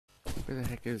Where the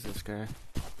heck is this guy?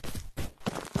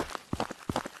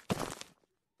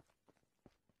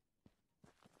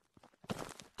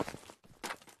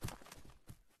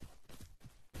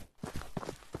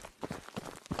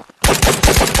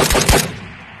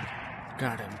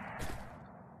 Got him.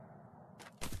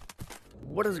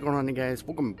 What is going on, you guys?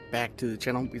 Welcome back to the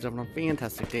channel. We're having a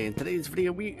fantastic day. In today's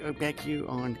video, we are back here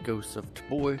on Ghosts of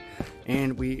Tabor,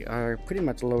 and we are pretty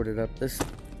much loaded up.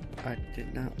 I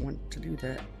did not want to do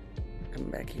that. Come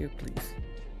back here, please.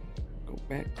 Go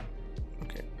back.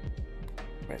 Okay.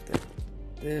 Right there.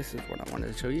 This is what I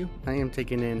wanted to show you. I am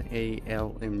taking in a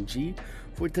LMG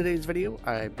for today's video.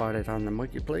 I bought it on the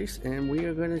marketplace, and we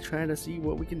are going to try to see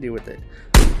what we can do with it.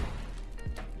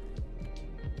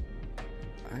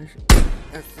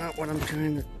 That's not what I'm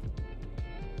trying to...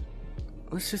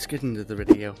 Let's just get into the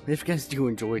video. If you guys do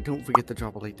enjoy, don't forget to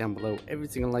drop a like down below. Every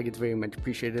single like is very much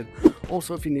appreciated.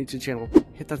 Also, if you're new to the channel,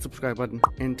 hit that subscribe button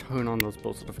and turn on those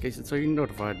post notifications so you're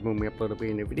notified when we upload a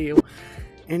brand new video.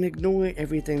 And ignore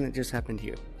everything that just happened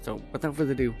here. So, without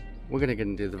further ado, we're gonna get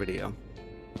into the video.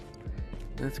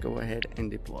 Let's go ahead and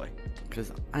deploy,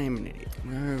 because I am an idiot.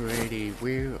 Alrighty,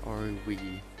 where are we?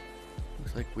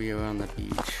 Looks like we are on the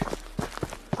beach.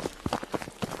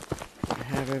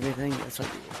 Have everything? Yes, I do.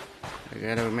 I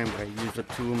gotta remember, I used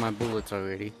up 2 of my bullets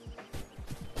already.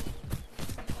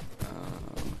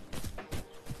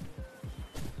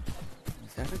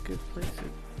 Is that a good place?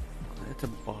 That's a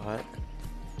bot.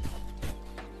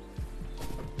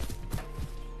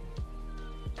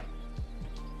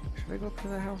 Should I go up to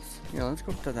the house? Yeah, let's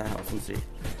go up to the house and see.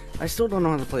 I still don't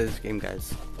know how to play this game,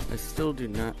 guys. I still do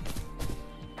not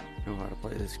know how to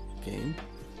play this game.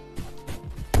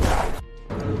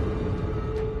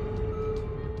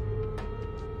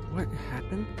 What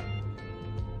happened?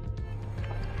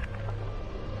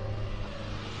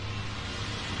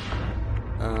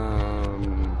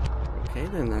 Okay,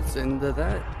 then that's the end of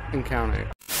that encounter.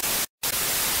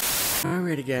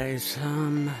 Alrighty, guys, I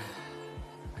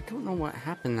don't know what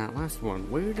happened that last one.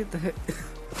 Where did the...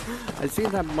 I see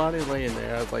that body laying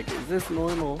there. I was like, is this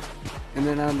normal? And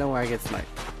then out of nowhere I get sniped.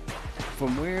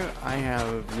 From where, I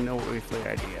have no earthly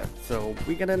idea. So,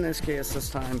 we got an SKS this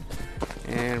time,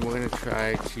 and we're going to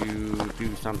try to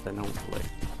do something, hopefully.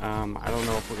 I don't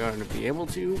know if we're going to be able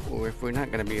to, or if we're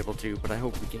not going to be able to, but I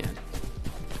hope we can.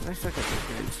 I suck at this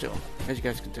game still, as you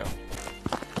guys can tell.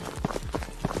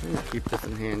 I'm going to keep this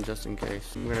in hand just in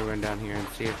case. I'm going to run down here and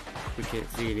see if we can't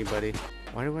see anybody.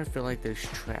 Why do I feel like there's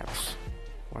traps?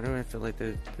 Why do I feel like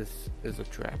this is a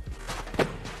trap?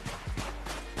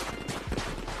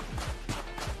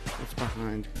 What's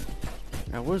behind?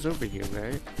 I was over here,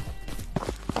 right?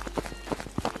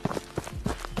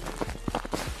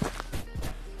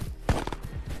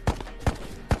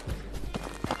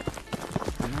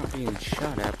 I'm not being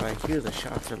shot at, but I hear the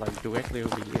shots are like directly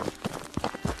over here.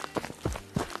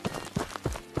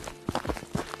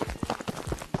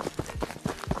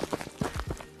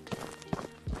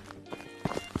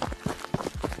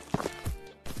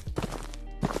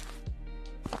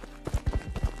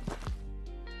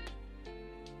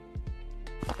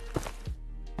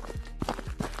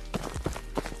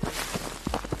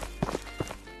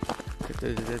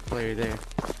 There's a dead player there.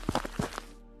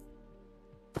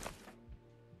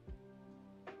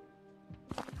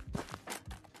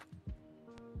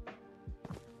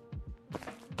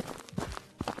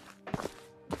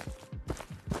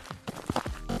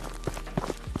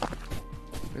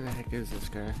 Where the heck is this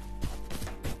guy?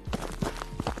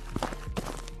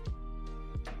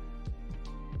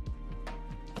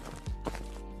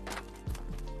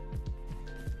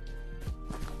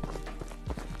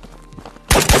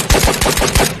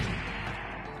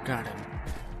 Got him.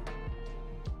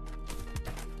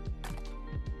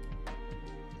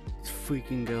 Let's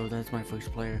freaking go. That's my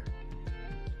first player.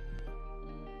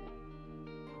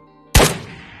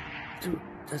 Dude,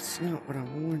 that's not what I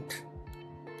want.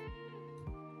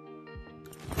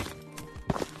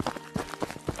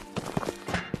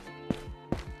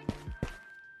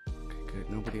 Okay, good.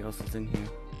 Nobody else is in here.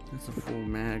 That's a full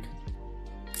mag.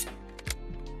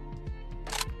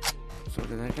 So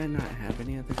did that guy not have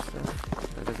any other stuff?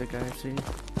 That other guy I've seen? Does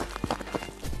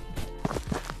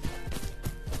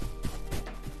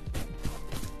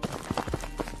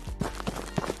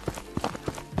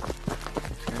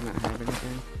this guy not have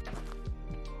anything?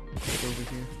 Right over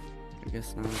here? I guess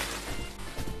not.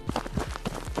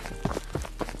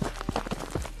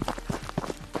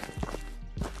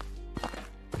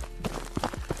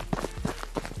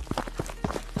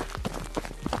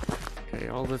 Okay,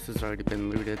 all this has already been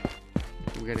looted.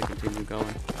 We gotta continue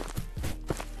going.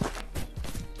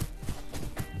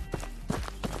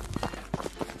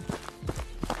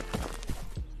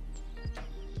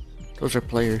 Those are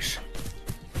players.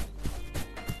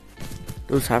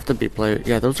 Those have to be players.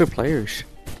 Yeah, those are players.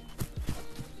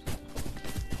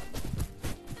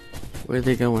 Where are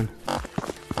they going?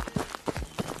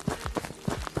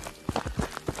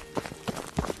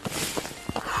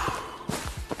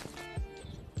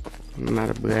 I'm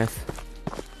out of breath.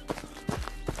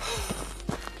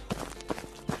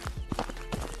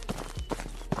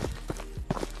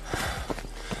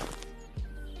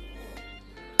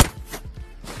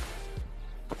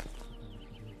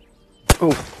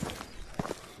 Oh.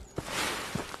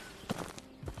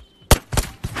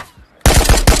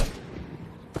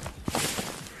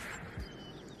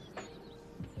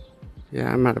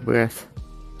 Yeah, I'm out of breath.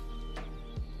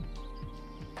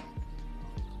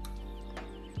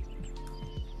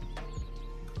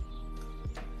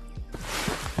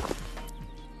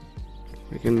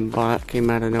 Freaking bot came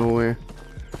out of nowhere.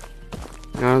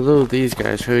 Now, although these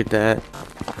guys heard that,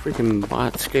 freaking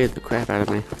bot scared the crap out of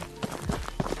me.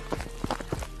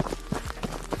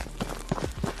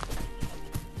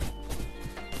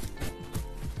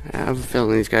 I have a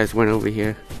feeling these guys went over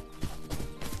here.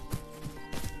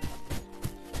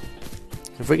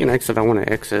 If we can exit, I want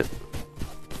to exit.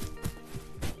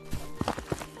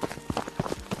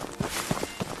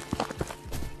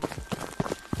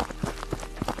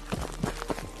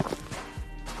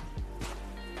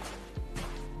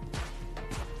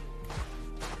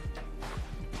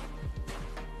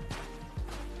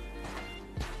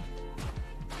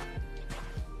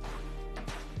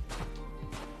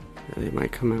 They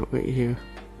might come out right here.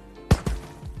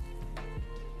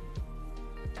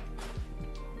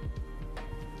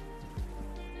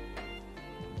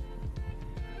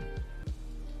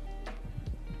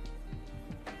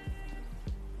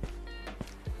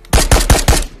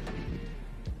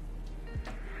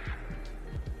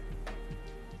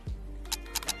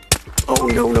 Oh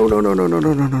no no no no no no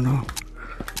no no no no.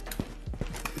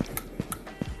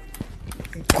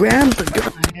 Grab the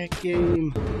gun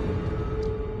game.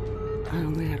 I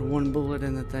only had one bullet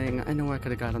in the thing. I know I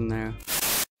could have got him there.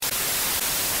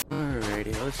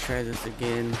 Alrighty, let's try this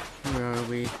again. Where are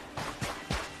we?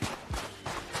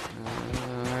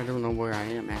 I don't know where I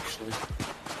am actually.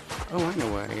 Oh, I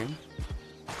know where I am.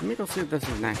 Let me go see if this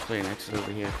is actually an exit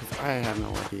over here, because I have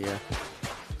no idea.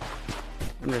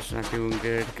 I'm just not doing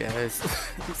good, guys.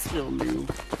 I'm still new.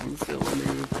 I'm still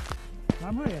new.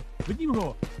 Yeah,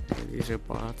 these are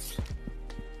bots.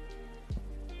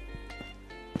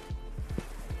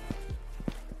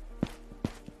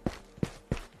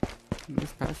 I'm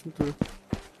just passing through.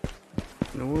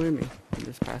 Don't worry me. I'm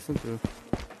just passing through.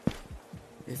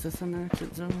 Is this an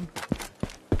exit zone?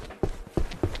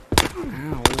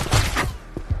 Ow.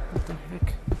 What the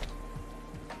heck?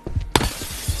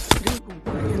 Dude,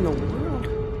 what in the world?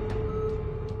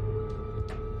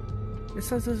 It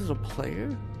says this is a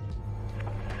player?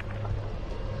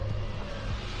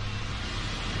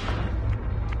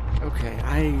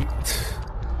 Okay,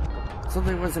 so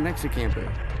there was an exit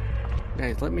camper.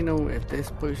 Guys, let me know if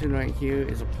this person right here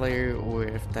is a player or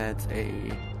if that's a